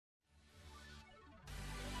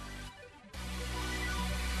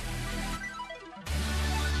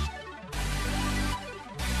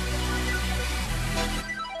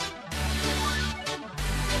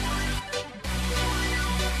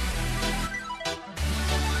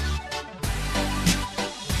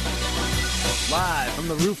Live from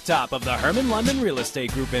the rooftop of the Herman London Real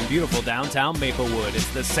Estate Group in beautiful downtown Maplewood, it's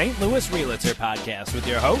the St. Louis Realtor Podcast with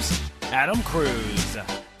your host, Adam Cruz.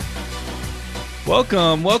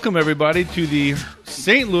 Welcome everybody to the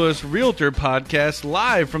St. Louis Realtor Podcast,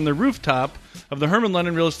 live from the rooftop of the Herman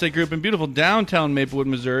London Real Estate Group in beautiful downtown Maplewood,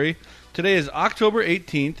 Missouri. Today is October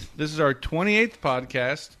 18th. This is our 28th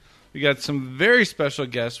podcast. We got some very special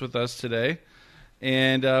guests with us today.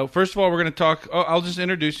 And first of all, we're going to talk. I'll just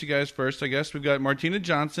introduce you guys first, I guess. We've got Martina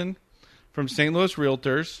Johnson from St. Louis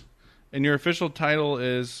Realtors. And your official title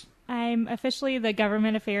is? I'm officially the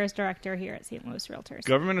Government Affairs Director here at St. Louis Realtors.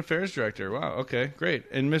 Government Affairs Director. Wow, okay, great.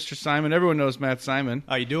 And Mr. Simon, everyone knows Matt Simon.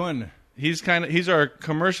 How you doing? He's our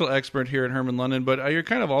commercial expert here at Herman London, but you're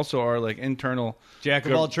kind of also our internal jack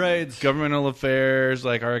of all trades, governmental affairs,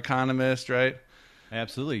 our economist, right?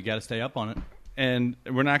 Absolutely, you got to stay up on it. And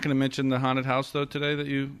we're not going to mention the haunted house though today that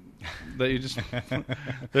you just.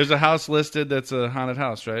 There's a house listed that's a haunted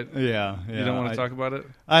house, right? Yeah. You don't want to talk about it?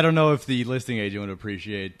 I don't know if the listing agent would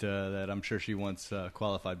appreciate that. I'm sure she wants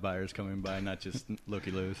qualified buyers coming by, not just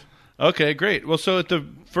looky-loos. Okay, great. Well, so at the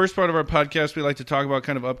first part of our podcast, we like to talk about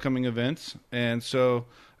kind of upcoming events. And so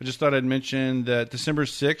I just thought I'd mention that December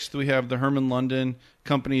 6th, we have the Herman London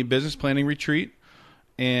Company Business Planning Retreat.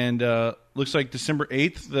 And looks like December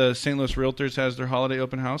 8th, the St. Louis Realtors has their holiday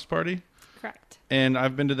open house party. Correct. And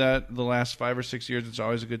I've been to that the last 5 or 6 years. It's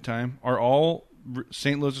always a good time. Are all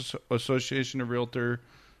St. Louis Association of Realtor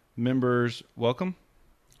members welcome?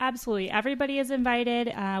 Absolutely. Everybody is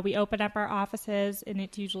invited. We open up our offices, and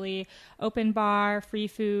it's usually open bar, free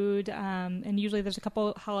food, and usually there's a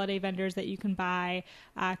couple holiday vendors that you can buy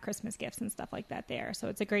Christmas gifts and stuff like that there. So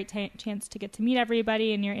it's a great chance to get to meet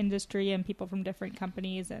everybody in your industry and people from different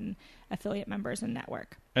companies and affiliate members and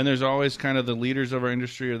network. And there's always kind of the leaders of our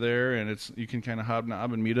industry are there, and you can kind of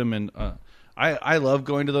hobnob and meet them. And I love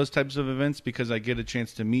going to those types of events because I get a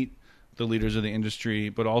chance to meet the leaders of the industry,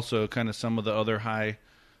 but also kind of some of the other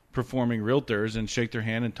high-performing realtors and shake their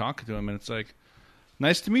hand and talk to them. And it's like,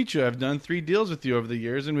 nice to meet you. I've done 3 deals with you over the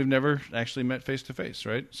years, and we've never actually met face-to-face,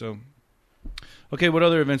 right? So, okay, what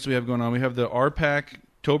other events do we have going on? We have the RPAC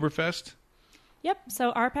Toberfest. Yep.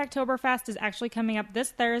 So RPAC Toberfest is actually coming up this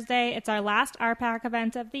Thursday. It's our last RPAC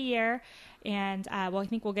event of the year. And, I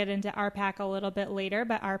think we'll get into RPAC a little bit later,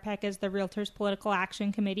 but RPAC is the Realtors Political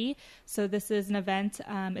Action Committee. So this is an event.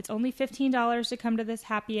 It's only $15 to come to this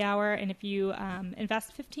happy hour. And if you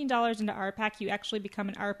invest $15 into RPAC, you actually become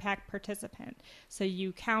an RPAC participant. So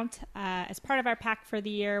you count as part of our PAC for the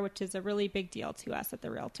year, which is a really big deal to us at the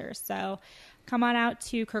Realtors. So come on out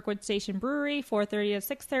to Kirkwood Station Brewery, 4:30 to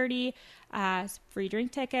 6:30. Free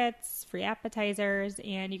drink tickets, free appetizers,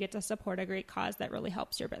 and you get to support a great cause that really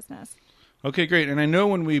helps your business. Okay, great. And I know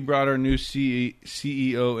when we brought our new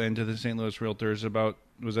CEO into the St. Louis Realtors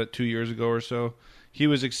was that 2 years ago or so, he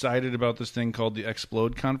was excited about this thing called the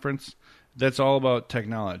Explode Conference. That's all about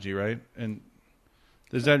technology, right? And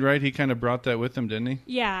is that right? He kind of brought that with him, didn't he?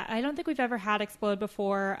 Yeah, I don't think we've ever had Explode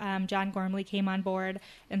before. John Gormley came on board,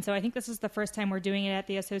 and so I think this is the first time we're doing it at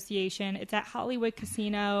the association. It's at Hollywood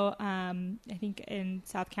Casino, I think in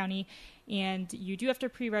South County, and you do have to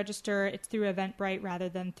pre-register. It's through Eventbrite rather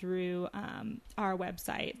than through our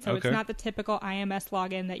website. So Okay. It's not the typical IMS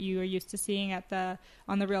login that you are used to seeing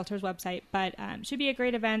on the Realtors website, but should be a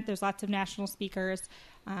great event. There's lots of national speakers.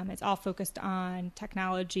 It's all focused on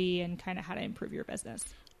technology and kind of how to improve your business.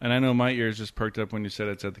 And I know my ears just perked up when you said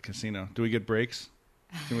it's at the casino. Do we get breaks?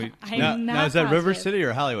 Can we? Now is that River City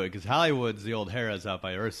or Hollywood? Because Hollywood's the old Harrah's out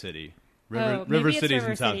by Earth City. River City's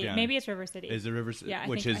in South County. Maybe it's River City. Is it River City? Yeah,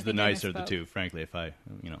 which is the nicer of the two, frankly, if I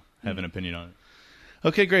have an opinion on it.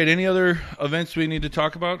 Okay, great. Any other events we need to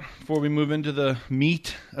talk about before we move into the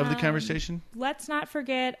meat of the conversation? Let's not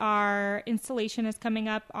forget our installation is coming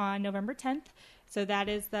up on November 10th. So that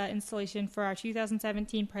is the installation for our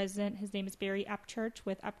 2017 president. His name is Barry Upchurch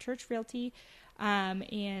with Upchurch Realty.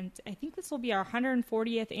 And I think this will be our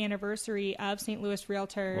 140th anniversary of St. Louis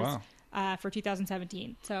Realtors. Wow. For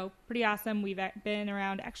 2017. So pretty awesome. We've been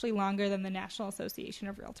around actually longer than the National Association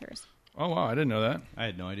of Realtors. Oh, wow. I didn't know that. I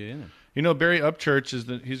had no idea either. You know, Barry Upchurch,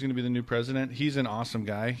 he's going to be the new president. He's an awesome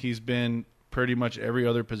guy. He's been pretty much every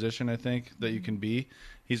other position, I think, that you can be.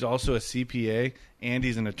 He's also a CPA, and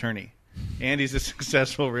he's an attorney. And he's a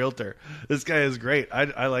successful realtor. This guy is great.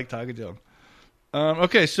 I like talking to him.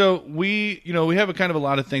 Okay, so we have a kind of a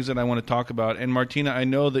lot of things that I want to talk about. And Martina, I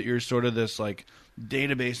know that you're sort of this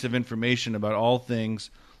database of information about all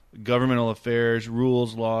things governmental affairs,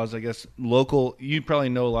 rules, laws, I guess local. You probably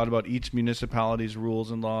know a lot about each municipality's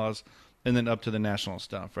rules and laws, and then up to the national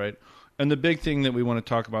stuff, right? And the big thing that we want to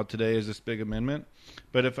talk about today is this big amendment.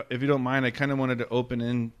 But if you don't mind, I kind of wanted to open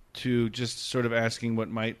to just sort of asking what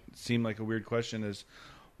might seem like a weird question is,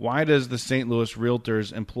 why does the St. Louis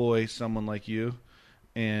Realtors employ someone like you?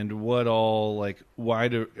 And why do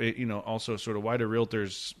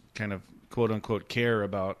realtors kind of quote unquote care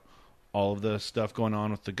about all of the stuff going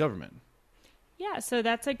on with the government? Yeah, so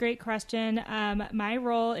that's a great question. My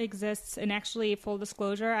role exists, and actually, full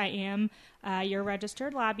disclosure, I am your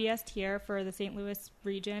registered lobbyist here for the St. Louis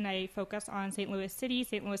region. I focus on St. Louis City,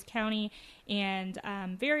 St. Louis County, and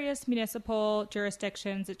various municipal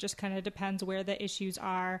jurisdictions. It just kind of depends where the issues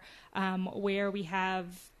are, where we have,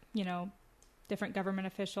 different government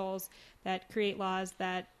officials that create laws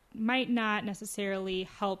that might not necessarily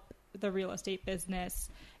help the real estate business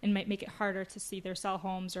and might make it harder to see their sell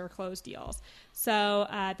homes or close deals. So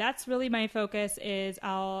that's really my focus. Is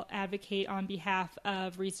I'll advocate on behalf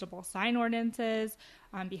of reasonable sign ordinances,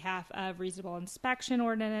 on behalf of reasonable inspection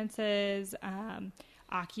ordinances,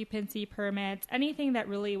 occupancy permits, anything that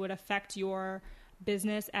really would affect your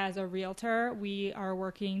business as a realtor. We are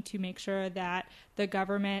working to make sure that the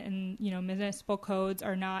government and municipal codes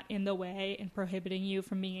are not in the way and prohibiting you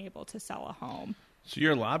from being able to sell a home. So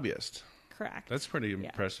you're a lobbyist. Correct. That's pretty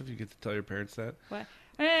impressive. You get to tell your parents that. What?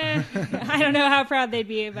 I don't know how proud they'd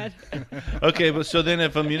be, but okay. But so then,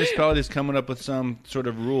 if a municipality is coming up with some sort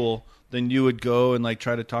of rule, then you would go and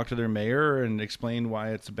try to talk to their mayor and explain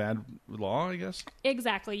why it's a bad law, I guess.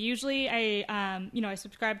 Exactly. Usually, I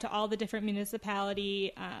subscribe to all the different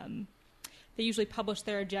municipality. They usually publish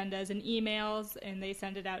their agendas in emails, and they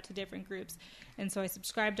send it out to different groups. And so I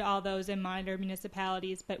subscribe to all those and monitor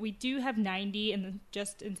municipalities. But we do have 90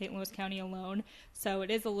 just in St. Louis County alone. So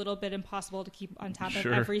it is a little bit impossible to keep on top of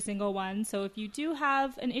every single one. So if you do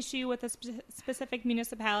have an issue with a specific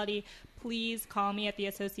municipality, please call me at the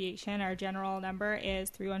association. Our general number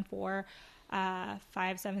is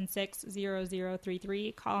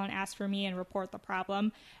 314-576-0033. Call and ask for me and report the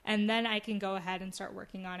problem. And then I can go ahead and start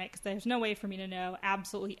working on it, because there's no way for me to know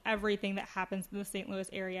absolutely everything that happens in the St. Louis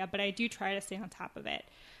area, but I do try to stay on top of it.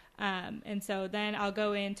 And so then I'll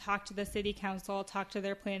go in, talk to the city council, talk to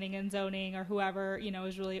their planning and zoning, or whoever,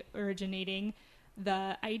 is really originating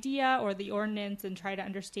the idea or the ordinance, and try to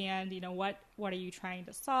understand, what are you trying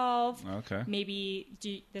to solve? Okay. Maybe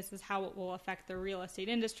this is how it will affect the real estate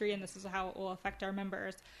industry, and this is how it will affect our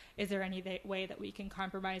members. Is there any way that we can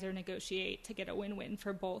compromise or negotiate to get a win-win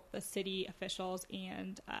for both the city officials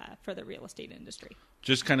and for the real estate industry?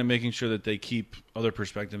 Just kind of making sure that they keep other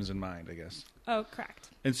perspectives in mind, I guess. Oh, correct.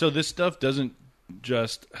 And so this stuff doesn't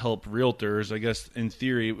just help realtors. I guess in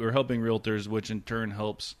theory, we're helping realtors, which in turn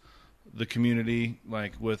helps the community,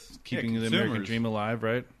 with keeping the American dream alive,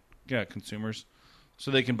 right? Yeah, consumers,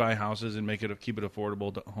 so they can buy houses and keep it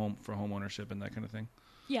affordable for home ownership and that kind of thing.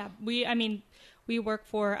 Yeah, we work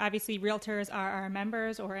for, obviously, realtors are our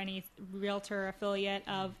members or any realtor affiliate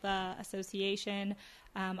of the association.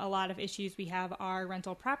 A lot of issues we have are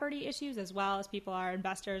rental property issues, as well as people are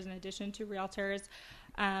investors in addition to realtors.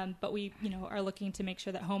 But we, are looking to make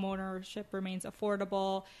sure that home ownership remains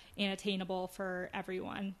affordable and attainable for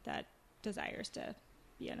everyone that desires to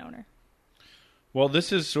be an owner. Well,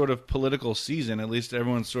 this is sort of political season. At least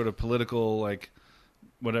everyone's sort of political, what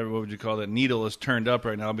would you call that? Needle is turned up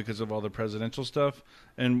right now because of all the presidential stuff.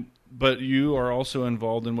 But you are also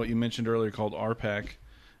involved in what you mentioned earlier called RPAC.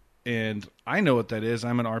 And I know what that is.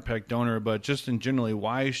 I'm an RPAC donor, but just in generally,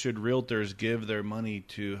 why should realtors give their money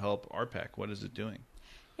to help RPAC? What is it doing?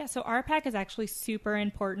 Yeah, so RPAC is actually super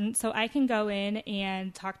important. So I can go in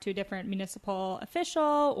and talk to a different municipal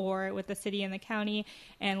official or with the city and the county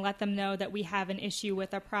and let them know that we have an issue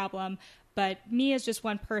with a problem. But me as just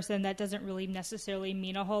one person, that doesn't really necessarily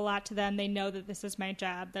mean a whole lot to them. They know that this is my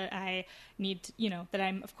job, that I need to, that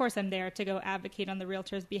I'm there to go advocate on the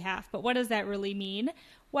realtor's behalf. But what does that really mean?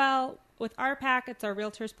 Well, with RPAC, it's our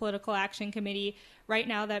Realtors Political Action Committee. Right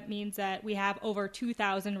now, that means that we have over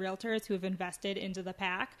 2,000 realtors who have invested into the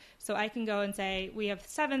PAC. So I can go and say we have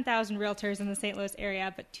 7,000 realtors in the St. Louis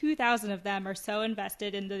area, but 2,000 of them are so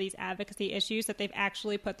invested into these advocacy issues that they've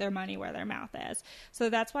actually put their money where their mouth is. So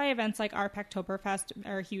that's why events like RPACtoberfest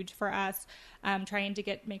are huge for us, trying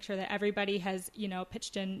to make sure that everybody has,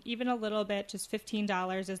 pitched in even a little bit. Just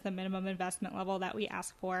 $15 is the minimum investment level that we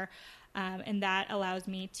ask for. And that allows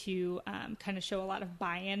me to kind of show a lot of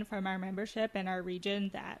buy-in from our membership and our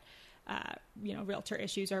region that, realtor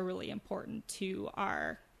issues are really important to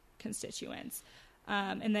our constituents.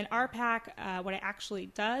 And then our PAC, what it actually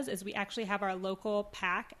does is we actually have our local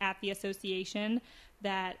PAC at the association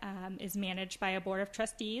that is managed by a board of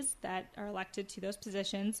trustees that are elected to those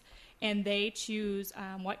positions, and they choose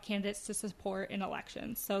what candidates to support in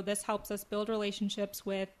elections. So this helps us build relationships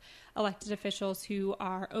with elected officials who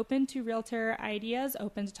are open to realtor ideas,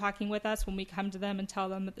 open to talking with us when we come to them and tell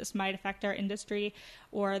them that this might affect our industry,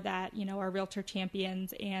 or that, are realtor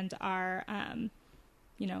champions and are,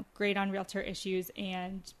 great on realtor issues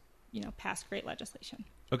and, pass great legislation.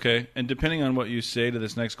 Okay, and depending on what you say to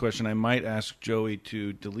this next question, I might ask Joey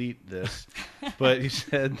to delete this. But you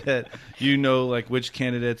said that which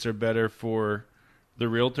candidates are better for the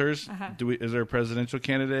realtors. Uh-huh. Is there a presidential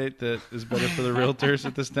candidate that is better for the realtors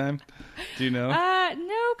at this time? Do you know?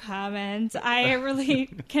 No comment. I really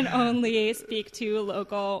can only speak to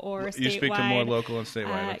local or statewide. You speak to more local and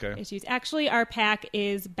statewide, okay. Issues. Actually, our PAC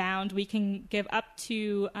is bound. We can give up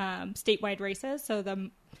to statewide races. So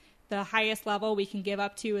the highest level we can give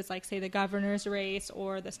up to is say the governor's race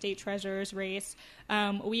or the state treasurer's race.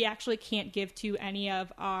 We actually can't give to any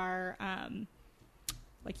of our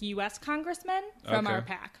U.S. congressmen from our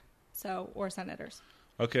PAC, or senators.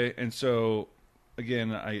 Okay, and so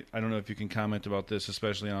again, I don't know if you can comment about this,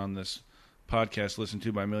 especially on this podcast listened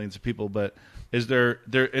to by millions of people, but is there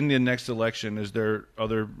in the next election, is there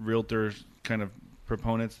other realtor kind of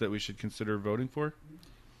proponents that we should consider voting for?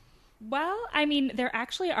 Well, there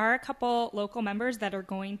actually are a couple local members that are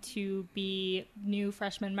going to be new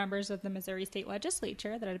freshman members of the Missouri State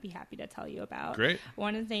Legislature that I'd be happy to tell you about. Great.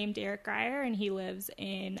 One is named Derek Grier, and he lives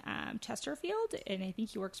in Chesterfield, and I think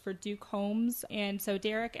he works for Duke Homes. And so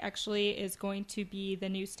Derek actually is going to be the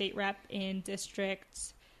new state rep in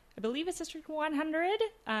District 100.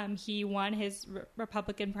 He won his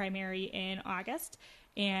Republican primary in August.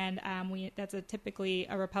 And that's typically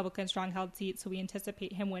a Republican strong-held seat, so we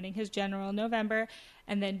anticipate him winning his general in November.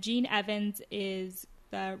 And then Jean Evans is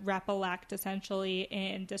the rep-elect, essentially,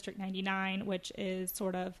 in District 99, which is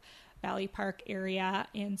sort of Valley Park area.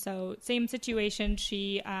 And so same situation.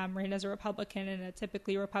 She ran as a Republican in a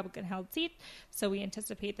typically Republican-held seat, so we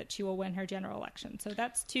anticipate that she will win her general election. So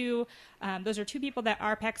that's those are two people that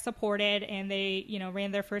our PAC supported, and they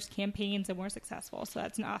ran their first campaigns and were successful. So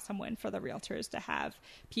that's an awesome win for the realtors to have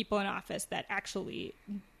people in office that actually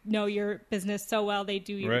know your business so well they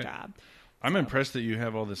do your job. I'm impressed that you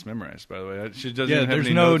have all this memorized, by the way. She doesn't have there's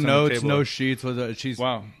any no notes, no sheets. She's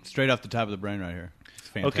straight off the top of the brain right here.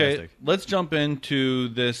 Fantastic. Okay, let's jump into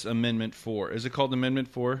this Amendment 4. Is it called Amendment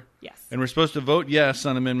 4? Yes. And we're supposed to vote yes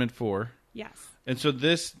on Amendment 4. Yes. And so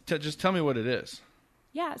just tell me what it is.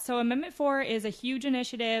 Yeah, so Amendment 4 is a huge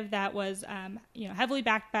initiative that was heavily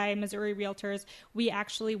backed by Missouri realtors. We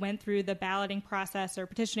actually went through the balloting process or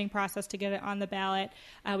petitioning process to get it on the ballot.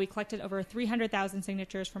 We collected over 300,000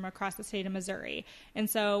 signatures from across the state of Missouri. And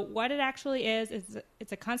so what it actually is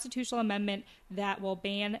it's a constitutional amendment that will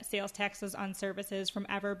ban sales taxes on services from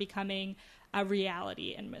ever becoming a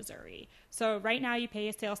reality in Missouri. So right now you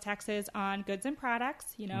pay sales taxes on goods and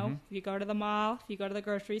products. If you go to the mall, if you go to the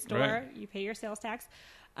grocery store, right, you pay your sales tax.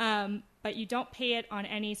 But you don't pay it on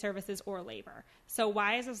any services or labor. So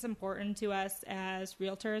why is this important to us as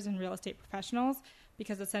realtors and real estate professionals?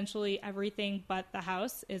 Because essentially everything but the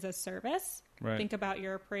house is a service. Right. Think about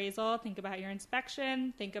your appraisal, think about your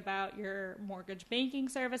inspection, think about your mortgage banking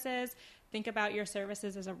services, think about your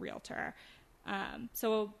services as a realtor.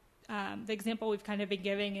 The example we've kind of been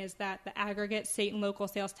giving is that the aggregate state and local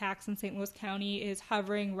sales tax in St. Louis County is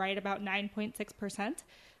hovering right about 9.6%.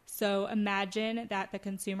 So imagine that the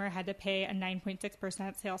consumer had to pay a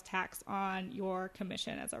 9.6% sales tax on your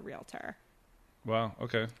commission as a realtor. Wow.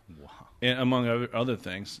 Okay. Wow. And among other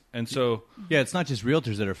things. And so... Yeah, it's not just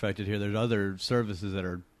realtors that are affected here. There's other services that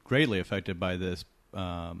are greatly affected by this.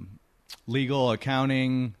 Legal,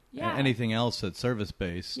 accounting, anything else that's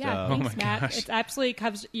service-based. Yeah, thanks, Matt. Gosh. It absolutely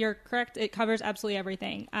covers, you're correct, it covers absolutely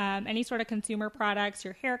everything. Any sort of consumer products,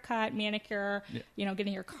 your haircut, manicure,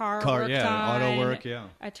 getting your car worked on. Auto work,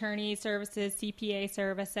 attorney services, CPA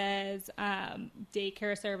services,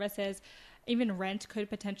 daycare services. Even rent could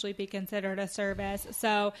potentially be considered a service.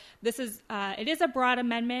 So this is, it is a broad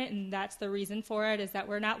amendment, and that's the reason for it, is that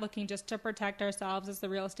we're not looking just to protect ourselves as the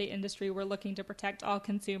real estate industry. We're looking to protect all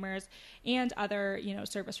consumers and other,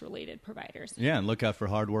 service-related providers. Yeah, and look out for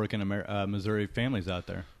hard-working Missouri families out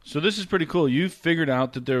there. So this is pretty cool. You figured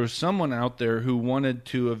out that there was someone out there who wanted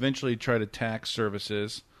to eventually try to tax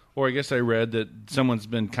services. Or I guess I read that someone's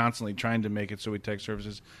been constantly trying to make it so we tax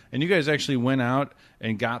services. And you guys actually went out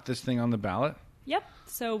and got this thing on the ballot? Yep.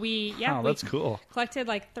 So that's cool. Collected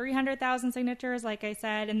 300,000 signatures, like I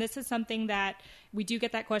said. And this is something that we do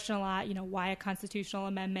get that question a lot, why a constitutional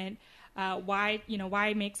amendment?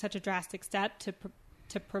 why make such a drastic step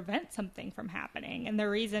to prevent something from happening? And the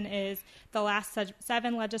reason is the last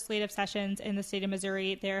 7 legislative sessions in the state of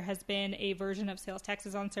Missouri, there has been a version of sales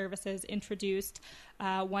taxes on services introduced.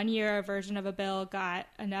 1 year, a version of a bill got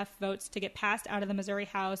enough votes to get passed out of the Missouri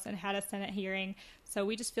House and had a Senate hearing. So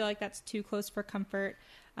we just feel like that's too close for comfort.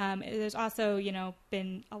 There's also,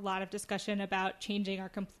 been a lot of discussion about changing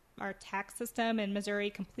our tax system in Missouri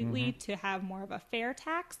completely to have more of a fair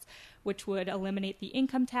tax, which would eliminate the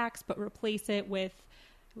income tax, but replace that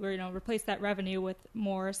revenue with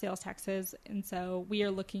more sales taxes. And so we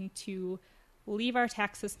are looking to leave our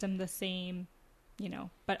tax system the same,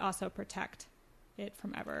 but also protect it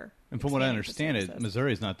from ever. And from what I understand,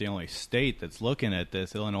 Missouri is not the only state that's looking at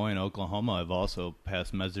this. Illinois and Oklahoma have also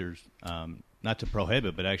passed measures, not to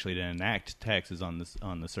prohibit, but actually to enact taxes on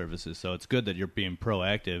the services. So it's good that you're being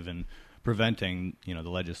proactive and preventing, the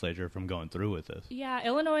legislature from going through with this. Yeah,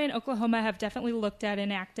 Illinois and Oklahoma have definitely looked at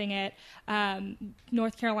enacting it.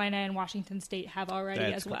 North Carolina and Washington State have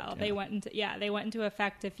already as well. Yeah. They went into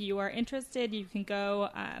effect. If you are interested, you can go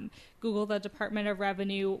Google the Department of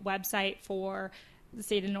Revenue website for the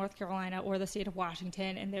state of North Carolina or the state of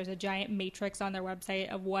Washington, and there's a giant matrix on their website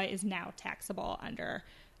of what is now taxable under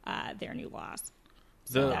their new laws.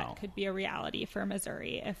 So that could be a reality for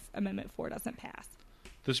Missouri if Amendment 4 doesn't pass.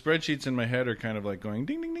 The spreadsheets in my head are kind of like going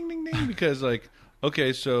ding, ding, ding, ding, ding, because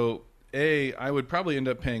okay, so I would probably end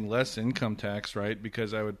up paying less income tax, right?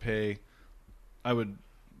 Because I would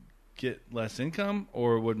get less income,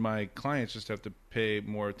 or would my clients just have to pay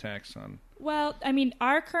more tax on? Well, I mean,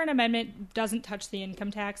 our current amendment doesn't touch the income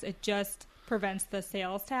tax. It just prevents the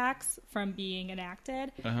sales tax from being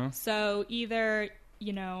enacted. So either,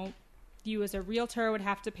 you as a realtor would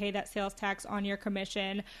have to pay that sales tax on your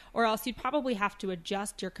commission, or else you'd probably have to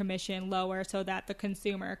adjust your commission lower so that the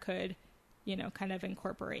consumer could, kind of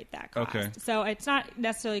incorporate that cost. Okay. So it's not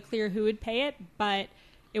necessarily clear who would pay it, but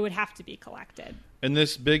it would have to be collected. And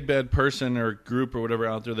this big bad person or group or whatever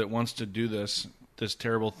out there that wants to do this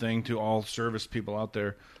terrible thing to all service people out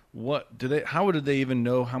there, how would they even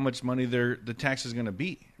know how much money the tax is going to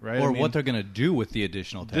be, right? Or what they're going to do with the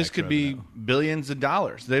additional tax. This could be billions of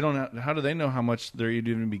dollars. They don't. How do they know how much they're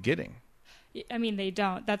even be getting? I mean, they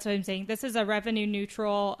don't. That's what I'm saying. This is a revenue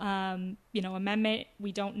neutral, amendment.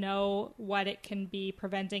 We don't know what it can be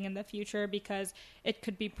preventing in the future, because it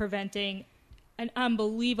could be preventing an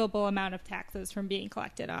unbelievable amount of taxes from being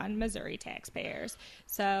collected on Missouri taxpayers.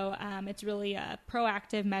 So it's really a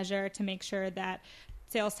proactive measure to make sure that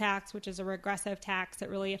sales tax, which is a regressive tax that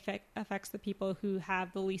really affects the people who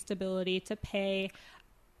have the least ability to pay.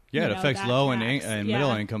 Yeah, it affects low and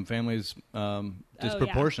middle income families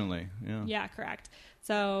disproportionately. Yeah, correct.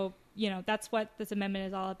 So, that's what this amendment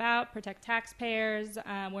is all about: protect taxpayers.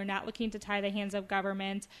 We're not looking to tie the hands of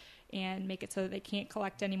government and make it so that they can't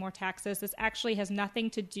collect any more taxes. This actually has nothing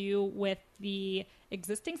to do with the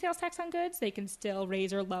existing sales tax on goods. They can still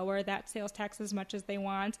raise or lower that sales tax as much as they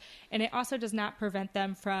want. And it also does not prevent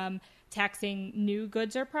them from taxing new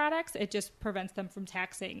goods or products. It just prevents them from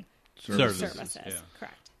taxing services. Yeah.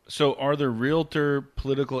 Correct. So are the Realtor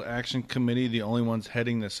Political Action Committee the only ones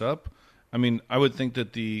heading this up? I mean, I would think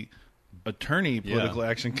that the Attorney Political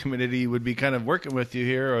Action Committee would be kind of working with you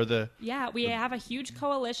here, or we have a huge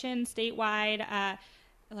coalition statewide.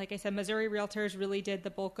 Like I said, Missouri Realtors really did the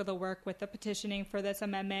bulk of the work with the petitioning for this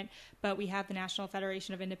amendment, but we have the National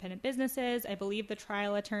Federation of Independent Businesses. I believe the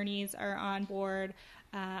trial attorneys are on board,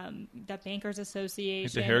 the Bankers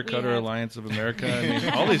Association. The Haircutter Alliance of America. I mean,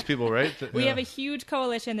 all these people, right? We have a huge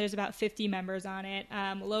coalition. There's about 50 members on it.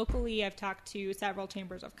 Locally, I've talked to several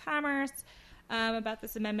chambers of commerce about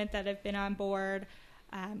this amendment that have been on board.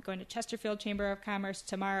 I'm going to Chesterfield Chamber of Commerce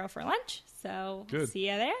tomorrow for lunch, so see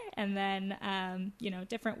you there. And then,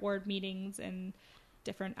 different ward meetings and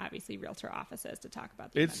different, obviously, realtor offices to talk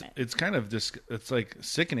about the amendment. It's kind of it's like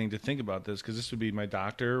sickening to think about this, because this would be my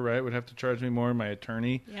doctor, right, would have to charge me more, my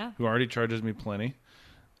attorney, who already charges me plenty.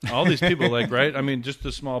 All these people, right? I mean, just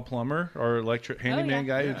the small plumber or electric handyman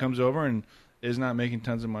guy who comes over and is not making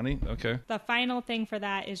tons of money. Okay. The final thing for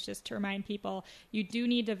that is just to remind people, you do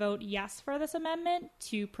need to vote yes for this amendment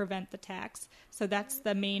to prevent the tax. So that's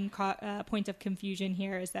the main point of confusion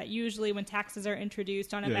here, is that usually when taxes are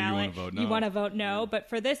introduced on a ballot, you want to vote no. But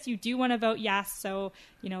for this, you do want to vote yes. So,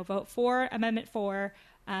 vote for Amendment 4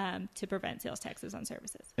 to prevent sales taxes on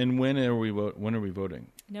services. And when are we voting?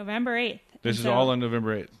 November 8th. This is all on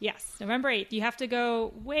November 8th? Yes, November 8th. You have to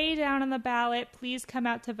go way down on the ballot. Please come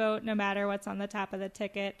out to vote no matter what's on the top of the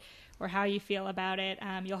ticket or how you feel about it.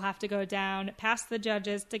 You'll have to go down past the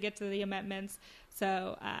judges to get to the amendments.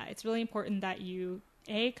 So it's really important that you,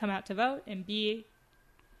 A, come out to vote, and B,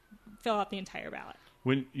 fill out the entire ballot.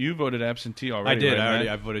 When you voted absentee already, I did. Right,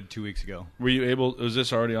 I voted 2 weeks ago. Were you able? Was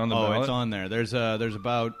this already on the ballot? Oh, it's on there. There's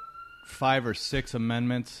about 5 or 6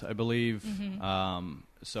 amendments, I believe.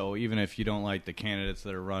 So even if you don't like the candidates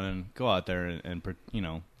that are running, go out there and protect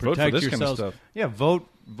vote for this yourselves. kind of stuff. Yeah,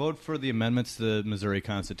 vote for the amendments to the Missouri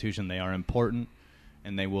Constitution. They are important,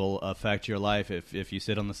 and they will affect your life if you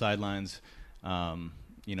sit on the sidelines.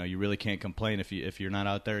 You really can't complain if you're not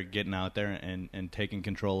out there, getting out there and taking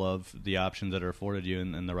control of the options that are afforded you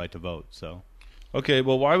and the right to vote. So, okay,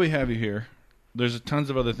 well, while we have you here, there's tons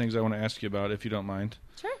of other things I want to ask you about, if you don't mind.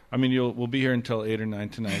 Sure. I mean, we'll be here until 8 or 9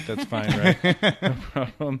 tonight. That's fine, right? No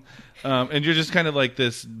problem. And you're just kind of like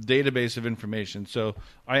this database of information. So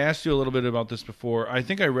I asked you a little bit about this before. I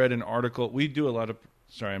think I read an article. We do a lot of –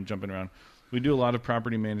 sorry, I'm jumping around. We do a lot of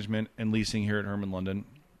property management and leasing here at Herman London.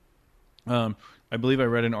 I believe I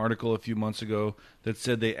read an article a few months ago that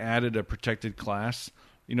said they added a protected class.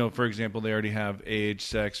 For example, they already have age,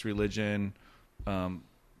 sex, religion,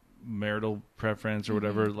 marital preference or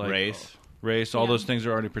whatever. Like race, all those things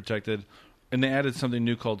are already protected. And they added something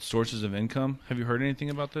new called sources of income. Have you heard anything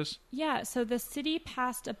about this? Yeah, so the city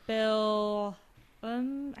passed a bill, I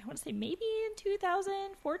want to say maybe in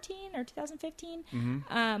 2014 or 2015,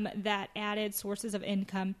 that added sources of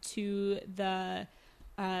income to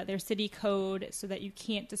their city code so that you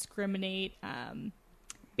can't discriminate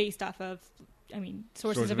based off of,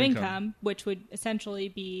 sources of income, which would essentially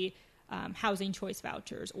be housing choice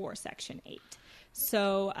vouchers or Section 8.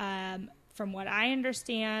 So from what I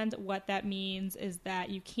understand, what that means is that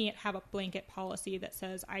you can't have a blanket policy that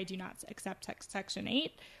says, I do not accept Section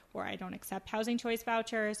 8 or I don't accept housing choice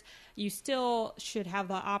vouchers. You still should have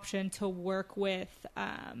the option to work with,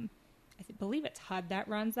 I believe it's HUD that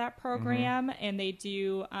runs that program, and they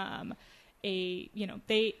do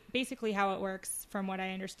they basically how it works, from what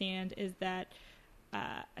I understand, is that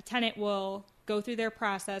a tenant will go through their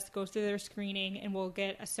process, go through their screening, and will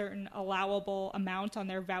get a certain allowable amount on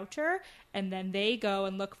their voucher, and then they go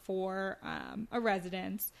and look for a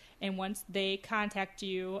residence. And once they contact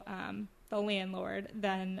you, the landlord,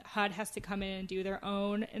 then HUD has to come in and do their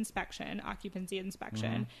own inspection, occupancy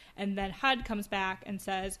inspection, and then HUD comes back and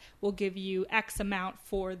says, we'll give you X amount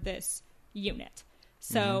for this unit.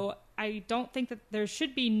 So I don't think that there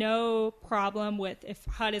should be no problem with if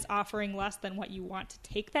HUD is offering less than what you want to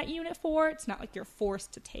take that unit for. It's not like you're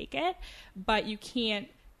forced to take it, but you can't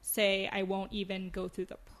say, I won't even go through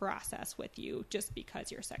the process with you just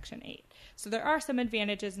because you're Section 8. So there are some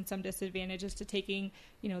advantages and some disadvantages to taking,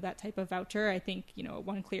 that type of voucher. I think,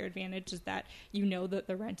 one clear advantage is that that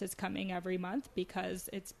the rent is coming every month because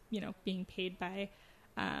it's, being paid by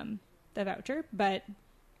the voucher. But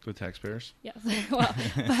the taxpayers? Yes. Well,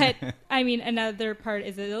 but another part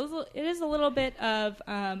is it is a little bit of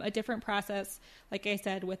a different process, like I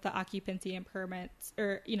said, with the occupancy and permits,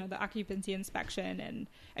 or, the occupancy inspection.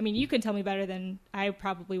 And you can tell me better than I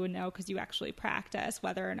probably would know because you actually practice,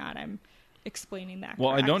 whether or not I'm explaining that. Well,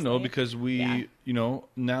 correctly. I don't know because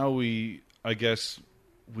now I guess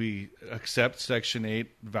we accept Section 8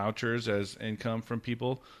 vouchers as income from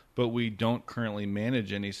people, but we don't currently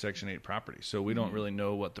manage any Section 8 property. So we don't really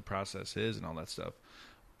know what the process is and all that stuff.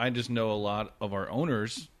 I just know a lot of our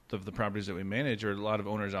owners of the properties that we manage, or a lot of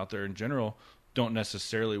owners out there in general, don't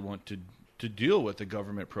necessarily want to deal with a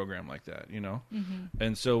government program like that,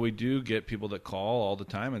 And so we do get people that call all the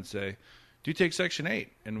time and say, do you take Section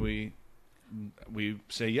 8? And we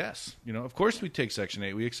say yes. Of course we take Section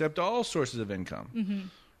 8. We accept all sources of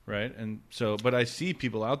income. Right. And so, but I see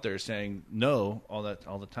people out there saying no all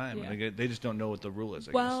the time. Yeah. And they just don't know what the rule is.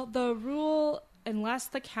 I guess. The rule, unless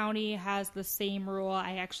the county has the same rule,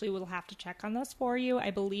 I actually will have to check on this for you. I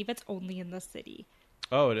believe it's only in the city.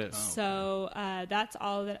 Oh, it is. So that's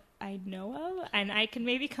all that I know of. And I can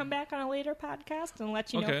maybe come back on a later podcast and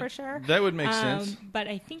let you know for sure. That would make sense. But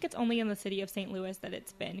I think it's only in the city of St. Louis that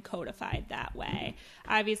it's been codified that way.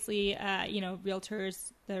 Obviously,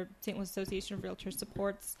 realtors, the St. Louis Association of Realtors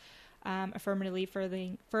supports affirmatively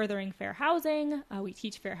furthering fair housing. We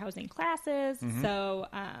teach fair housing classes. So,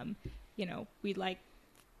 we'd like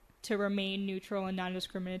to remain neutral and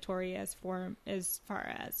non-discriminatory as far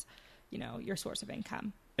as your source of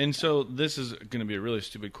income. And so this is going to be a really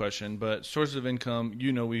stupid question, but sources of income,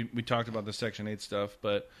 we talked about the Section 8 stuff,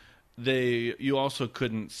 but you also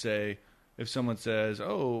couldn't say, if someone says,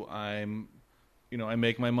 oh, I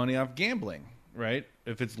make my money off gambling, right?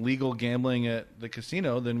 If it's legal gambling at the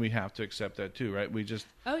casino, then we have to accept that too, right?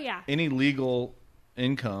 Any legal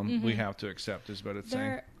income we have to accept is what it's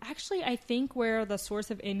saying. Actually, I think where the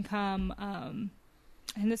source of income,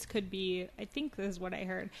 and this could be, I think this is what I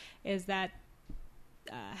heard, is that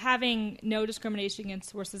having no discrimination against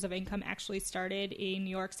sources of income actually started in New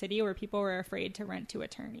York City, where people were afraid to rent to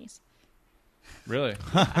attorneys. Really?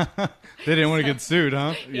 They didn't want to get sued,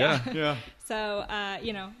 huh? Yeah. So,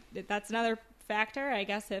 that's another factor. I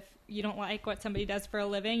guess if you don't like what somebody does for a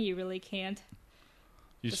living, you really can't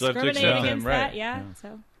You still have to discriminate accept them, against right? that. Yeah.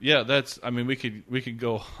 So. Yeah, that's. I mean, we could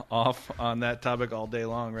go off on that topic all day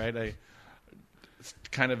long, right? It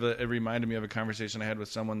reminded me of a conversation I had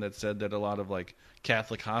with someone that said that a lot of like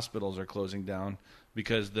Catholic hospitals are closing down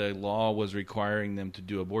because the law was requiring them to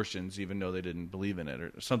do abortions, even though they didn't believe in it,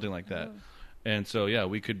 or something like that. Oh. And so, yeah,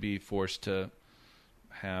 we could be forced to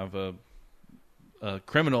have a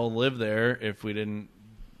criminal live there if we didn't.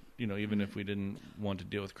 Even if we didn't want to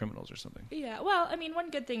deal with criminals or something. Yeah, well, I mean,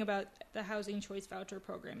 one good thing about the Housing Choice Voucher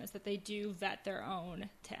Program is that they do vet their own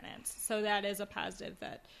tenants. So that is a positive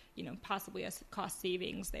that, possibly a cost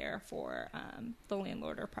savings there for the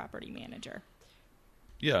landlord or property manager.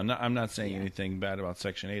 Yeah, I'm not saying anything bad about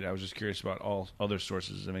Section 8. I was just curious about all other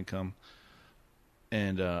sources of income.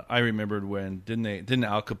 And I remembered when didn't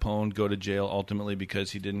Al Capone go to jail ultimately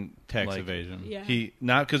because he didn't tax evasion? Yeah. He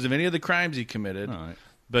not because of any of the crimes he committed. No,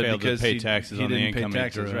 but failed because to pay taxes he on the didn't income pay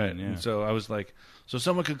taxes, right? Yeah. And so I was like, so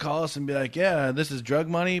someone could call us and be like, "Yeah, this is drug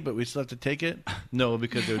money, but we still have to take it." No,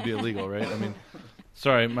 because it would be illegal, right? I mean,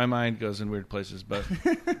 sorry, my mind goes in weird places, but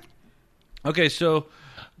okay. So,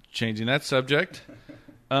 changing that subject,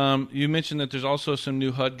 you mentioned that there's also some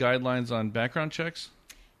new HUD guidelines on background checks.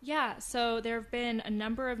 Yeah, so there have been a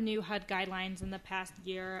number of new HUD guidelines in the past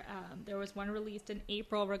year. There was one released in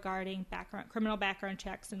April regarding criminal background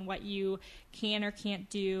checks and what you can or can't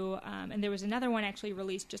do. And there was another one actually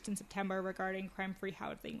released just in September regarding crime-free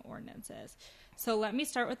housing ordinances. So let me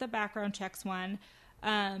start with the background checks one.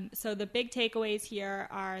 So the big takeaways here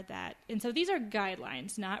are that, and so these are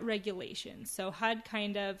guidelines, not regulations. So HUD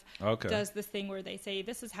kind of does this thing where they say,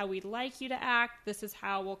 this is how we'd like you to act. This is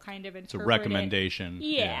how we'll kind of interpret it. It's a recommendation.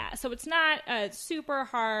 Yeah. So it's not a super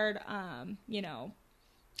hard,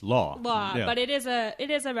 law, yeah. But it is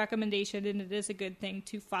a recommendation, and it is a good thing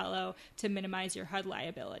to follow to minimize your HUD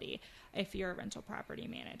liability if you're a rental property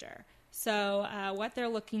manager. So what they're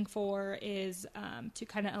looking for is to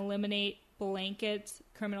kind of eliminate blanket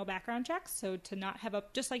criminal background checks. So to not have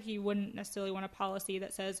just like you wouldn't necessarily want a policy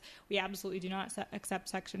that says we absolutely do not accept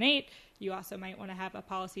Section 8, you also might want to have a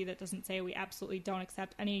policy that doesn't say we absolutely don't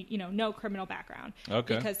accept any, no criminal background.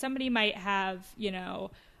 Okay. Because somebody might have,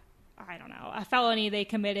 I don't know, a felony they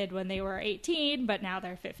committed when they were 18, but now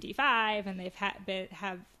they're 55 and they've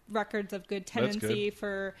have records of good tenancy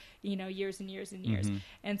for, years and years and years. Mm-hmm.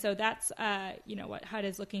 And so that's, what HUD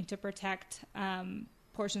is looking to protect,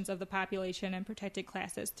 portions of the population and protected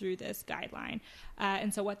classes through this guideline.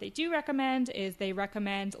 And so what they do recommend is they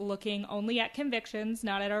recommend looking only at convictions,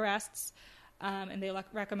 not at arrests. And they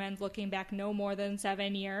recommend looking back no more than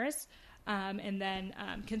 7 years. And then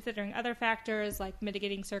considering other factors like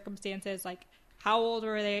mitigating circumstances, like how old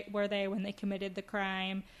were they when they committed the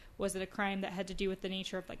crime? Was it a crime that had to do with the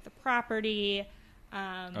nature of like the property,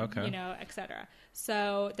 et cetera.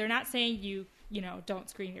 So they're not saying you don't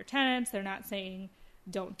screen your tenants. They're not saying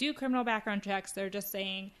don't do criminal background checks. They're just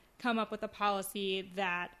saying come up with a policy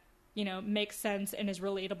that, makes sense and is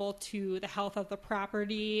relatable to the health of the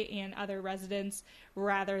property and other residents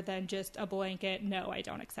rather than just a blanket, no, I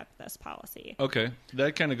don't accept this policy. Okay.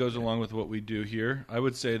 That kind of goes along with what we do here. I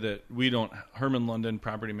would say that Herman London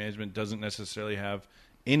Property Management doesn't necessarily have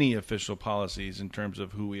any official policies in terms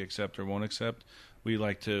of who we accept or won't accept. We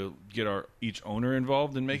like to get each owner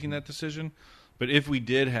involved in making that decision. But if we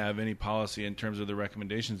did have any policy in terms of the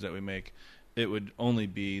recommendations that we make, it would only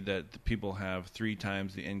be that the people have 3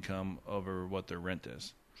 times the income over what their rent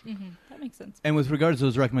is. Mm-hmm. That makes sense. And with regards to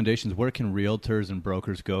those recommendations, where can realtors and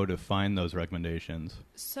brokers go to find those recommendations?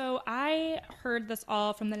 So I heard this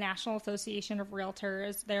all from the National Association of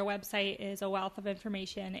Realtors. Their website is a wealth of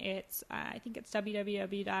information. It's I think it's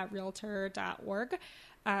www.realtor.org.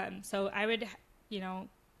 So I would,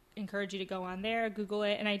 encourage you to go on there, Google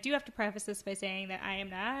it. And I do have to preface this by saying that I am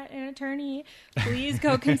not an attorney. Please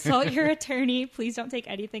go consult your attorney. Please don't take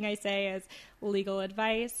anything I say as legal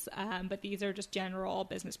advice. But these are just general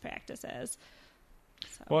business practices.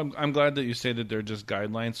 So. Well, I'm glad that you say that they're just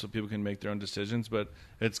guidelines so people can make their own decisions, but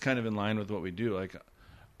it's kind of in line with what we do. Like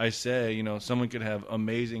I say, someone could have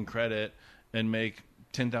amazing credit and make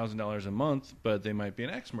 $10,000 a month, but they might be an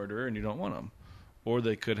ex-murderer and you don't want them. Or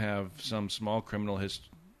they could have some small criminal history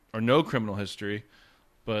or no criminal history,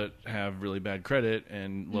 but have really bad credit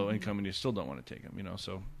and low income, and you still don't want to take them.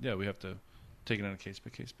 So yeah, we have to take it on a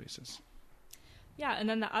case-by-case basis. Yeah, and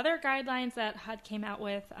then the other guidelines that HUD came out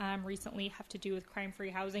with recently have to do with crime-free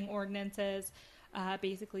housing ordinances.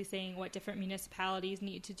 basically saying what different municipalities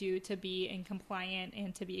need to do to be in compliant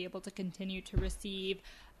and to be able to continue to receive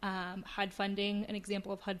HUD funding. An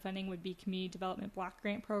example of HUD funding would be community development block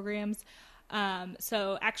grant programs.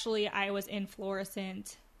 So actually, I was in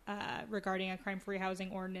Florissant regarding a crime-free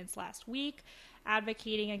housing ordinance last week,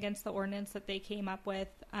 advocating against the ordinance that they came up with.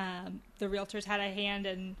 The realtors had a hand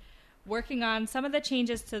in working on some of the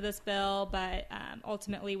changes to this bill, but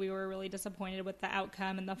ultimately we were really disappointed with the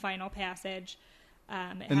outcome and the final passage.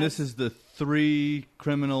 This is the 3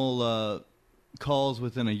 criminal calls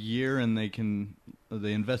within a year, and the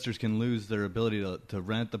investors can lose their ability to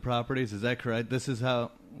rent the properties. Is that correct? This is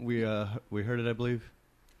how we heard it, I believe.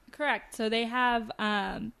 Correct. So they have,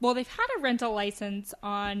 they've had a rental license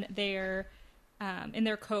on their in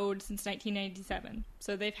their code since 1997.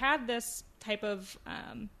 So they've had this type of,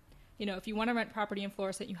 if you want to rent property in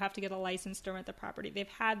Florissant, you have to get a license to rent the property. They've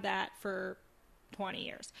had that for 20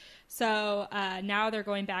 years. So now they're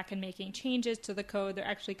going back and making changes to the code. They're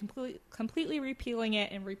actually completely repealing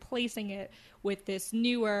it and replacing it with this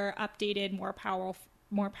newer, updated,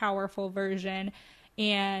 more powerful version.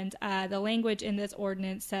 And the language in this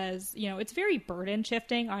ordinance says, it's very burden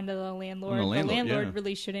shifting onto the landlord. The landlord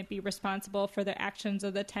really shouldn't be responsible for the actions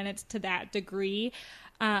of the tenants to that degree.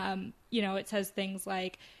 It says things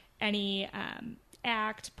like any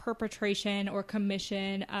act, perpetration, or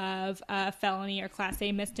commission of a felony or Class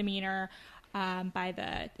A misdemeanor by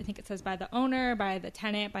the owner, by the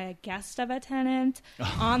tenant, by a guest of a tenant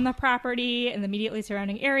on the property in the immediately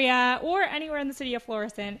surrounding area, or anywhere in the city of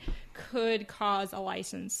Florissant could cause a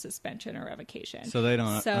license suspension or revocation. So they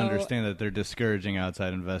don't understand that they're discouraging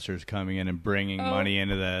outside investors coming in and bringing money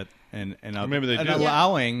into that and maybe they do.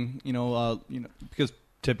 Allowing, because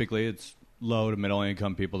typically it's low to middle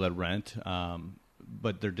income people that rent,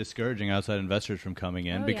 but they're discouraging outside investors from coming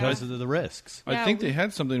in because of the risks. I think they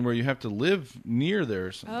had something where you have to live near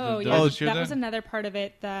theirs. That was another part of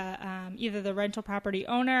it. Either the rental property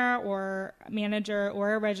owner or manager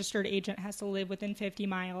or a registered agent has to live within 50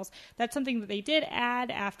 miles. That's something that they did add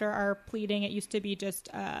after our pleading. It used to be just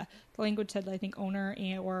the language said, I think, owner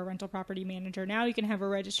or a rental property manager. Now you can have a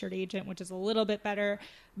registered agent, which is a little bit better,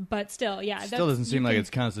 but still, Still doesn't seem like it's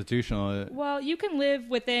constitutional. Well, you can live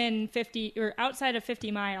within 50 or outside of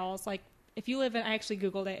 50 miles. Like if you live in, I actually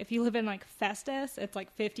Googled it. If you live in like Festus, it's like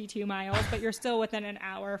 52 miles, but you're still within an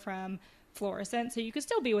hour from Florissant. So you could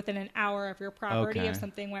still be within an hour of your property if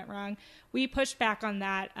something went wrong. We pushed back on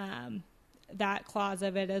that, that clause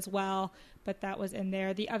of it as well, but that was in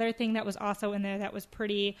there. The other thing that was also in there that was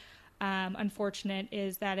pretty unfortunate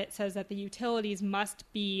is that it says that the utilities must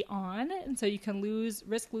be on, and so you can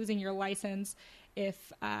risk losing your license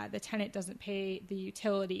if the tenant doesn't pay the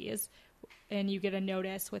utilities, and you get a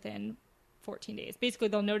notice within 14 days. Basically,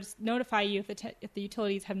 they'll notify you if the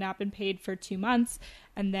utilities have not been paid for 2 months,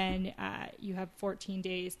 and then you have 14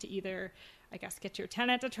 days to either, I guess, get your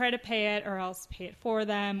tenant to try to pay it, or else pay it for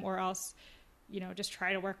them, or else just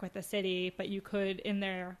try to work with the city. But you could, in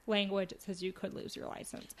their language, it says you could lose your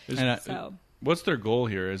license. What's their goal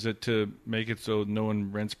here? Is it to make it so no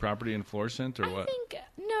one rents property in Florissant, or what?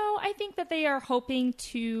 I think that they are hoping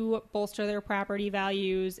to bolster their property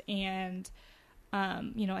values, and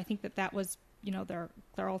I think that was their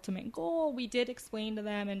ultimate goal. We did explain to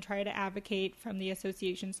them and try to advocate from the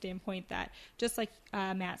association standpoint that, just like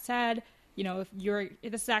Matt said, this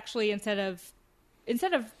is actually instead of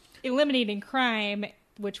eliminating crime,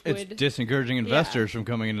 which would... It's discouraging investors from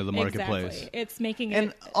coming into the marketplace. Exactly. It's making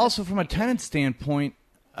and also from a tenant standpoint,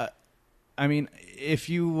 if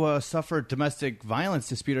you suffer a domestic violence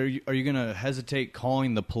dispute, are you going to hesitate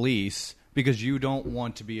calling the police because you don't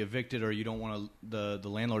want to be evicted, or you don't want the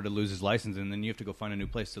landlord to lose his license, and then you have to go find a new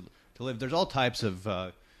place to live? There's all types of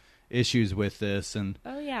issues with this. And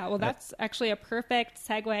that's actually a perfect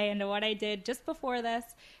segue into what I did just before this.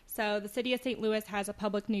 So the city of St. Louis has a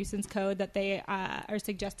public nuisance code that they are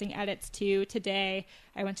suggesting edits to today.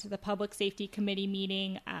 I went to the Public Safety Committee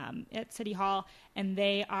meeting at City Hall, and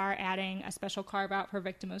they are adding a special carve-out for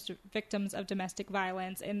victims of domestic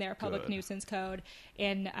violence in their public nuisance code,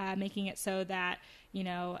 and making it so that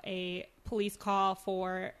a police call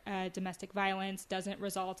for domestic violence doesn't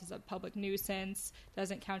result as a public nuisance,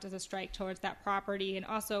 doesn't count as a strike towards that property, and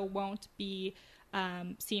also won't be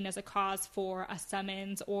seen as a cause for a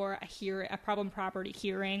summons or a problem property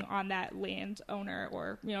hearing on that landowner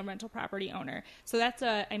or rental property owner. So that's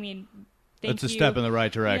a step in the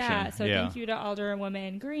right direction. Thank you to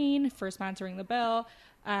Alderwoman Green for sponsoring the bill.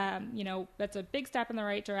 That's a big step in the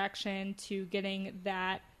right direction to getting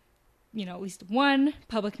that, at least one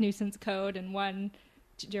public nuisance code in one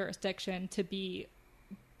jurisdiction to be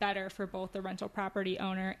better for both the rental property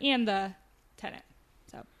owner and the tenant.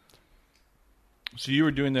 So you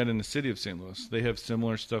were doing that in the city of St. Louis. They have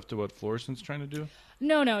similar stuff to what Florissant's trying to do?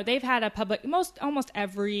 No. They've had almost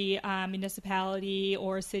every municipality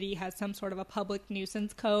or city has some sort of a public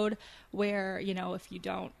nuisance code where, if you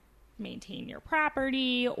don't maintain your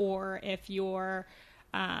property or if you're,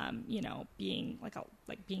 being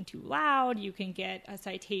being too loud, you can get a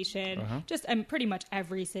citation. Pretty much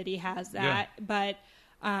every city has that. Yeah.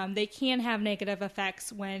 But they can have negative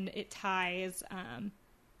effects when it ties,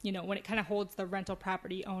 when it kind of holds the rental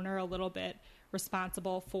property owner a little bit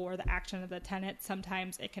responsible for the action of the tenant.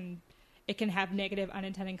 Sometimes it can have negative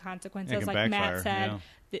unintended consequences. Like backfire, Matt said,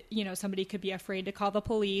 that, somebody could be afraid to call the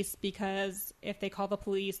police because if they call the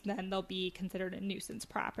police, then they'll be considered a nuisance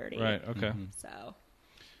property. Right. Okay. Mm-hmm. So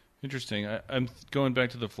interesting. I'm going back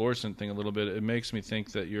to the Florissant thing a little bit. It makes me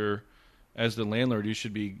think that as the landlord, you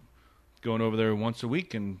should be going over there once a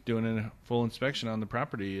week and doing a full inspection on the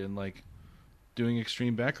property and doing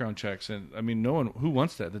extreme background checks. And I mean, no one who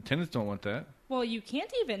wants that. The tenants don't want that. Well, you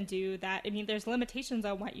can't even do that. I mean, there's limitations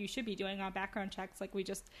on what you should be doing on background checks, like we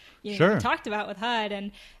just talked about with HUD.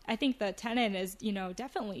 And I think the tenant is,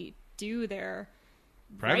 definitely do their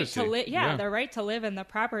privacy. Right to live. Yeah, their right to live in the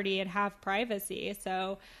property and have privacy.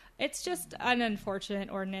 So it's just an unfortunate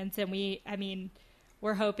ordinance, and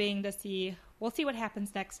we're hoping to see. We'll see what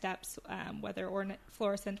happens next steps, whether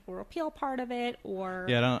Florissant will repeal part of it or...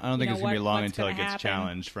 Yeah, I don't think it's going to be long until it gets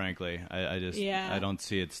challenged, frankly. I don't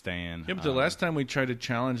see it staying. Yeah, but the last time we tried to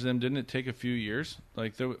challenge them, didn't it take a few years?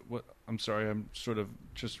 I'm sorry, I'm sort of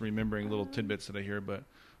just remembering little tidbits that I hear, but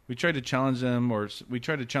we tried to challenge them, or we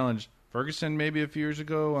tried to challenge Ferguson maybe a few years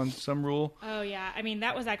ago on some rule. Oh, yeah. I mean,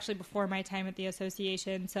 that was actually before my time at the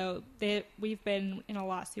association. So we've been in a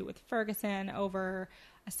lawsuit with Ferguson over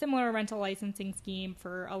a similar rental licensing scheme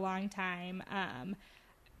for a long time.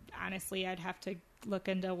 Honestly, I'd have to look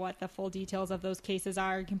into what the full details of those cases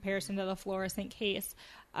are in comparison to the Florissant case.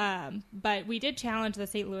 But we did challenge the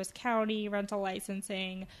St. Louis County rental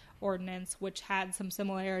licensing ordinance, which had some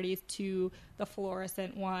similarities to the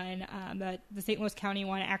Florissant one. The St. Louis County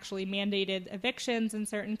one actually mandated evictions in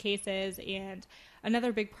certain cases, and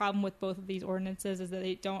another big problem with both of these ordinances is that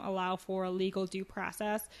they don't allow for a legal due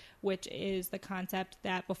process, which is the concept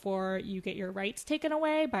that before you get your rights taken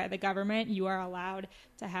away by the government, you are allowed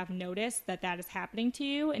to have notice that is happening to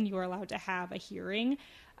you, and you are allowed to have a hearing.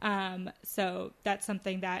 So that's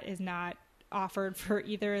something that is not offered for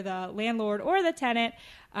either the landlord or the tenant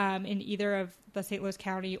in either of the St. Louis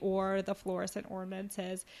County or the Florissant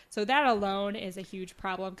ordinances. So that alone is a huge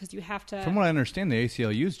problem because you have to... From what I understand, the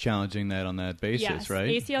ACLU is challenging that on that basis, yes, right?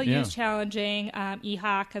 ACLU is challenging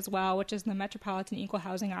EHOC as well, which is the Metropolitan Equal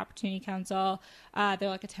Housing Opportunity Council. They're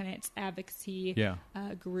like a tenants advocacy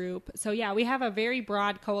group. So yeah, we have a very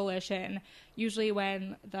broad coalition. Usually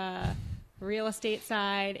when the real estate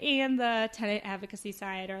side and the tenant advocacy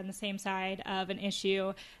side are on the same side of an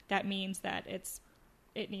issue, that means that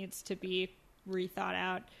it needs to be rethought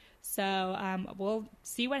out. So we'll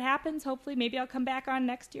see what happens. Hopefully, maybe I'll come back on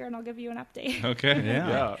next year and I'll give you an update. Okay.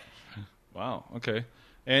 Yeah. Wow. Okay.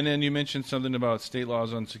 And then you mentioned something about state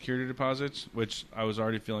laws on security deposits, which I was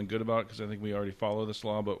already feeling good about because I think we already follow this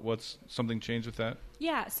law. But what's something changed with that?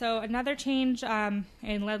 Yeah, so another change in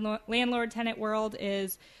landlord-tenant world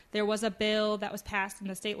is there was a bill that was passed in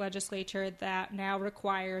the state legislature that now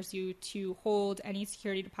requires you to hold any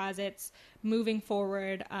security deposits moving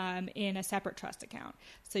forward in a separate trust account.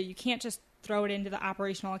 So you can't just throw it into the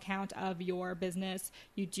operational account of your business.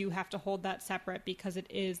 You do have to hold that separate because it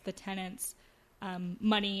is the tenant's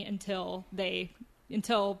money until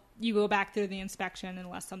you go back through the inspection,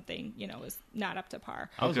 unless something is not up to par.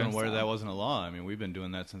 I was unaware that wasn't a law. I mean, we've been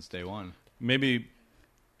doing that since day one. Maybe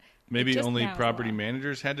only property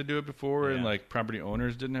managers had to do it before, and property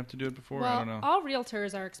owners didn't have to do it before. Well, I don't know. All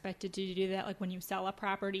realtors are expected to do that. Like when you sell a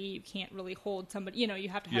property, you can't really hold somebody. You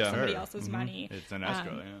have to have somebody else's money. It's an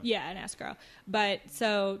escrow. An escrow. But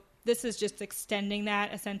so this is just extending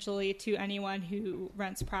that essentially to anyone who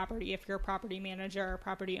rents property. If you're a property manager or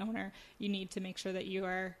property owner, you need to make sure that you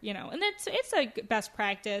are, and it's a best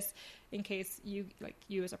practice in case you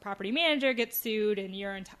as a property manager get sued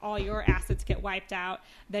and all your assets get wiped out,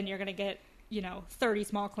 then you're going to get, 30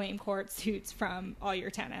 small claim court suits from all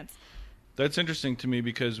your tenants. That's interesting to me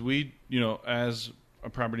because we, as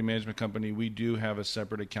a property management company, we do have a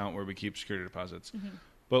separate account where we keep security deposits. Mm-hmm.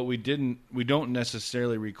 But we don't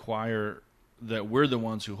necessarily require that we're the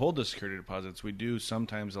ones who hold the security deposits. We do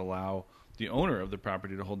sometimes allow the owner of the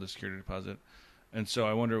property to hold the security deposit. And so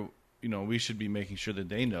I wonder, we should be making sure that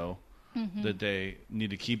they know that they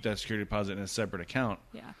need to keep that security deposit in a separate account.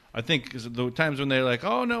 Yeah. I think 'cause the times when they're like,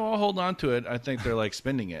 oh, no, I'll hold on to it, I think they're like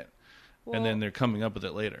spending it. and then they're coming up with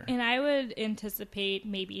it later. And I would anticipate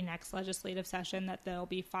maybe next legislative session that there'll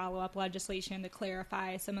be follow-up legislation to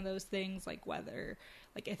clarify some of those things, like whether,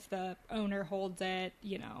 like if the owner holds it,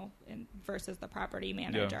 versus the property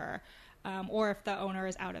manager, or if the owner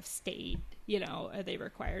is out of state, are they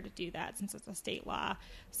required to do that since it's a state law?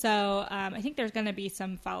 So I think there's going to be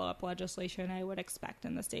some follow-up legislation I would expect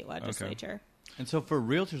in the state legislature. Okay. And so for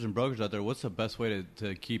realtors and brokers out there, what's the best way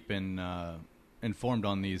to keep informed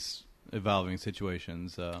on these evolving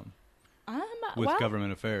situations with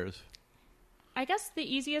government affairs? I guess the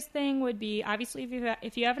easiest thing would be, obviously,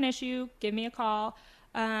 if you have an issue, give me a call.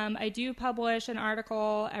 I do publish an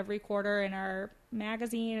article every quarter in our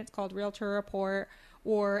magazine. It's called Realtor Report.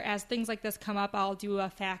 Or as things like this come up, I'll do a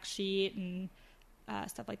fact sheet and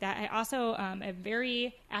stuff like that. I also am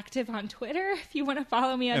very active on Twitter. If you want to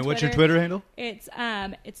follow me on Twitter. And what's your Twitter handle? It's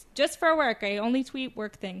just for work. I only tweet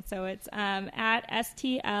work things. So it's at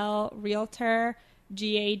STL Realtor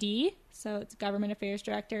GAD. So it's Government Affairs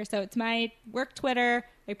Director. So it's my work Twitter.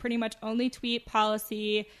 I pretty much only tweet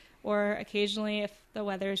policy, or occasionally if the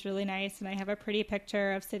weather is really nice and I have a pretty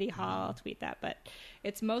picture of City Hall, I'll tweet that. But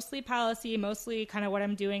it's mostly policy, mostly kind of what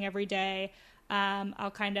I'm doing every day.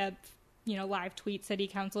 I'll kind of, live tweet city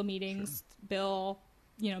council meetings, bills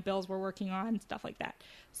we're working on, stuff like that.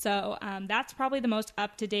 So that's probably the most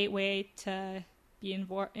up-to-date way to be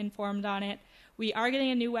informed on it. We are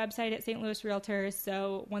getting a new website at St. Louis Realtors,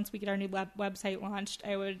 so once we get our new website launched,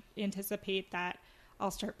 I would anticipate that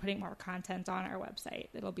I'll start putting more content on our website.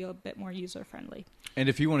 It'll be a bit more user-friendly. And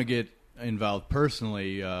if you want to get involved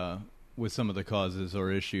personally with some of the causes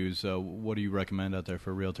or issues, what do you recommend out there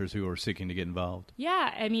for realtors who are seeking to get involved?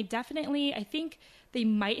 Yeah, I mean, definitely. I think they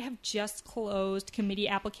might have just closed committee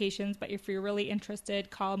applications, but if you're really interested,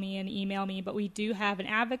 call me and email me. But we do have an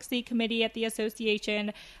advocacy committee at the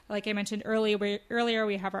association. Like I mentioned earlier,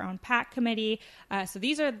 we have our own PAC committee. So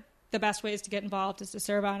these are the best ways to get involved, is to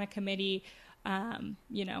serve on a committee, and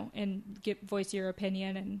voice your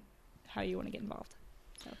opinion and how you want to get involved.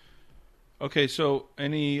 Okay, so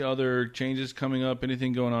any other changes coming up?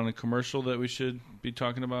 Anything going on in commercial that we should be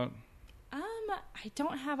talking about? I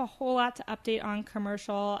don't have a whole lot to update on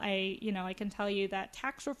commercial. I can tell you that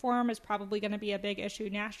tax reform is probably going to be a big issue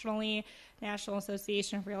nationally. National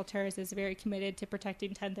Association of Realtors is very committed to protecting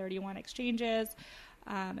 1031 exchanges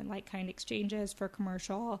and like-kind exchanges for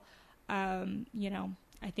commercial. I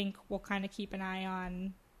think we'll kind of keep an eye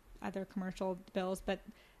on other commercial bills, but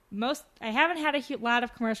I haven't had a lot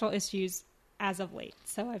of commercial issues as of late.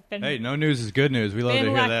 So I've been... Hey, no news is good news. We love to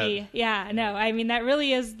hear lucky. That. Yeah, no, I mean, that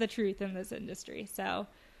really is the truth in this industry. So...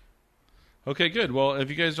 Okay, good. Well,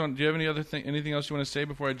 if you guys do you have anything else you want to say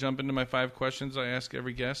before I jump into my 5 questions I ask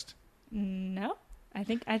every guest? No. I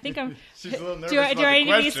think I'm... She's a little nervous do I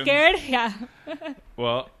need to be scared? Yeah.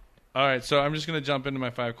 Well, all right. So I'm just going to jump into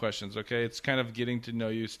my 5 questions, okay? It's kind of getting to know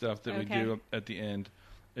you stuff that we do at the end.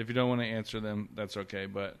 If you don't want to answer them, that's okay.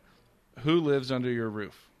 But who lives under your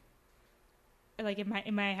roof? Like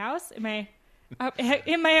in my house? In my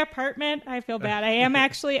apartment? I feel bad.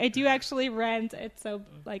 I do actually rent. It's so,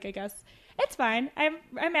 I guess it's fine.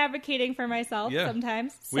 I'm advocating for myself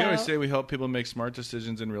sometimes. So. We always say we help people make smart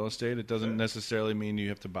decisions in real estate. It doesn't necessarily mean you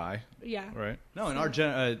have to buy. Yeah. Right? No, in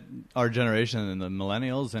our generation and the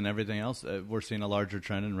millennials and everything else, we're seeing a larger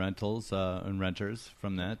trend in rentals and renters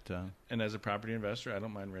from that. And as a property investor, I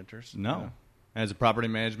don't mind renters. No. As a property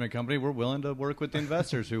management company, we're willing to work with the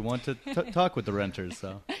investors who want to talk with the renters.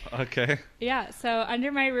 So okay. Yeah. So under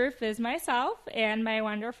my roof is myself and my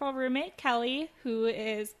wonderful roommate Kelly, who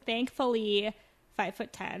is thankfully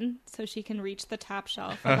 5'10", so she can reach the top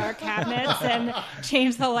shelf of our cabinets and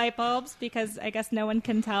change the light bulbs, because I guess no one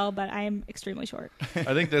can tell, but I am extremely short.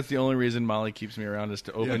 I think that's the only reason Molly keeps me around, is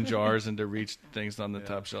to open jars and to reach things on the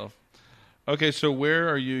top shelf. Okay, so where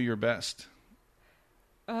are you your best?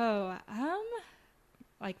 Oh,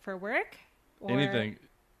 like for work? Or... Anything.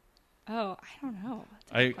 Oh, I don't know.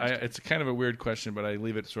 It's kind of a weird question, but I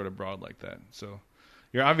leave it sort of broad like that. So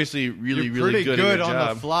you're obviously really pretty good at your on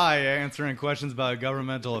job. The fly answering questions about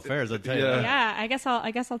governmental affairs. I tell you. Yeah, I guess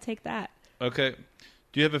I'll take that. Okay.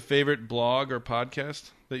 Do you have a favorite blog or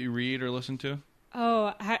podcast that you read or listen to?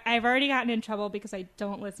 Oh, I've already gotten in trouble because I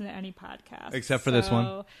don't listen to any podcasts. Except for this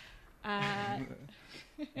one.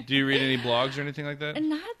 Do you read any blogs or anything like that?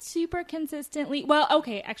 Not super consistently. Well,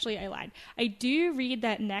 okay, actually, I lied. I do read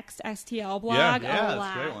that Next STL blog a lot.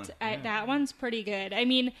 That's a great one. That one's pretty good. I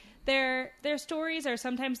mean, their stories are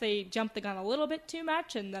sometimes they jump the gun a little bit too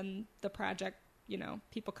much, and then the project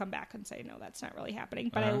people come back and say, no, that's not really happening.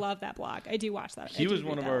 But I love that blog. I do watch that. He was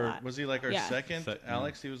one of our, was he like our second,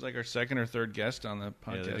 Alex? He was like our second or third guest on the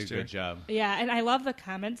podcast. Yeah, they did a good job. Yeah, and I love the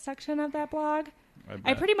comments section of that blog.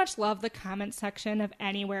 I pretty much love the comment section of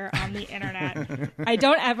anywhere on the internet. I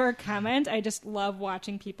don't ever comment. I just love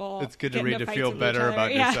watching people. It's good to read to feel better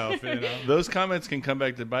about yourself. Those comments can come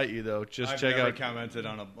back to bite you, though. I've never commented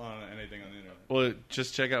on anything on the internet. Well,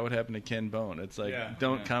 just check out what happened to Ken Bone. It's like,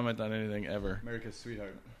 don't comment on anything ever. America's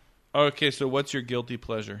sweetheart. Okay, so what's your guilty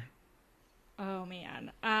pleasure? Oh,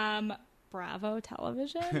 man. Bravo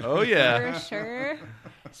Television. Oh, yeah. For sure.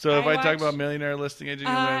 So if I talk about Millionaire Listing Agent, you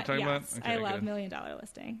know what I'm talking about? Okay, I love $1 Million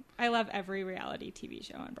Listing. I love every reality TV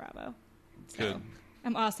show on Bravo. So good.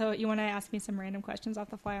 I'm also, you want to ask me some random questions off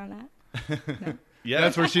the fly on that? No. Yeah,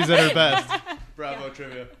 that's where she's at her best. Bravo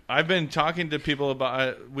trivia. I've been talking to people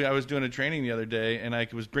about. I was doing a training the other day, and I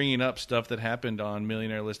was bringing up stuff that happened on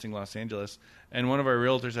Millionaire Listing Los Angeles, and one of our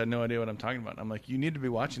realtors had no idea what I'm talking about. I'm like, you need to be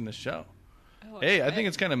watching this show. Oh, hey, I think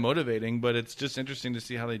it's kind of motivating, but it's just interesting to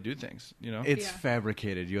see how they do things. It's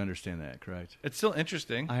fabricated. You understand that, correct? It's still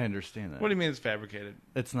interesting. I understand that. What do you mean it's fabricated?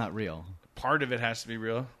 It's not real. Part of it has to be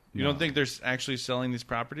real. You don't think they're actually selling these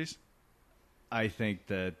properties? I think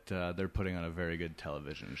that they're putting on a very good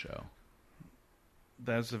television show.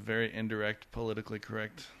 That's a very indirect, politically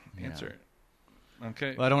correct answer.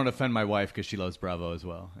 Okay. Well, I don't want to offend my wife because she loves Bravo as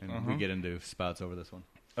well, and we get into spouts over this one.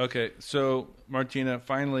 Okay, so Martina,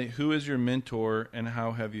 finally, who is your mentor, and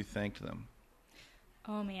how have you thanked them?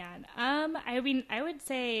 Oh, man. I would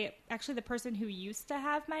say actually the person who used to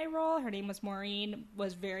have my role, her name was Maureen,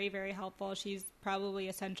 was very, very helpful. She's probably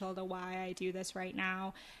essential to why I do this right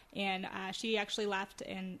now. And she actually left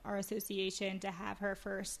in our association to have her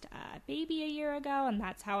first baby a year ago, and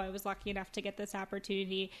that's how I was lucky enough to get this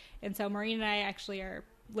opportunity. And so Maureen and I actually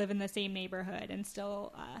live in the same neighborhood and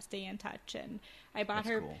still stay in touch. And I bought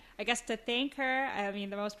her, cool. I guess to thank her, the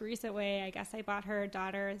most recent way, I guess I bought her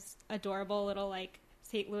daughter's adorable little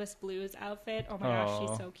St. Louis Blues outfit. Oh my gosh,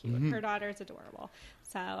 she's so cute. Her daughter's adorable.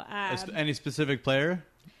 So any specific player?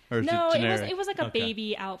 Or no, it was like a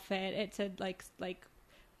baby outfit. It said like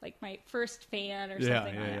my first fan or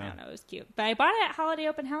something. I don't know. It was cute. But I bought it at Holiday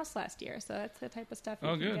Open House last year, so that's the type of stuff you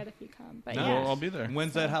can get if you come. But well, I'll be there.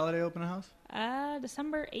 When's that Holiday Open House?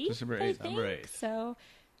 December 8th. December 8th. So,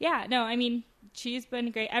 she's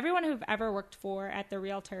been great. Everyone who've ever worked for at the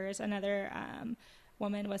Realtors, another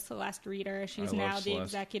woman was Celeste Reeder. She's now the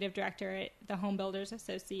executive director at the Home Builders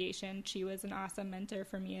Association. She was an awesome mentor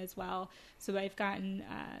for me as well. So I've gotten,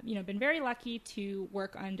 been very lucky to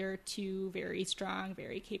work under two very strong,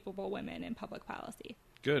 very capable women in public policy.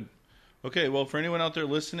 Good. Okay, well, for anyone out there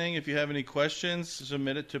listening, if you have any questions,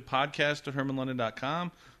 submit it to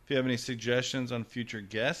podcast@hermanlondon.com. If you have any suggestions on future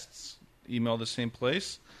guests, email the same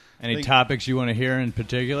place. Any topics you want to hear in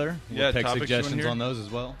particular? We'll take topics suggestions on those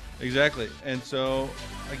as well. Exactly. And so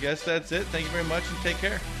I guess that's it. Thank you very much and take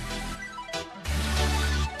care.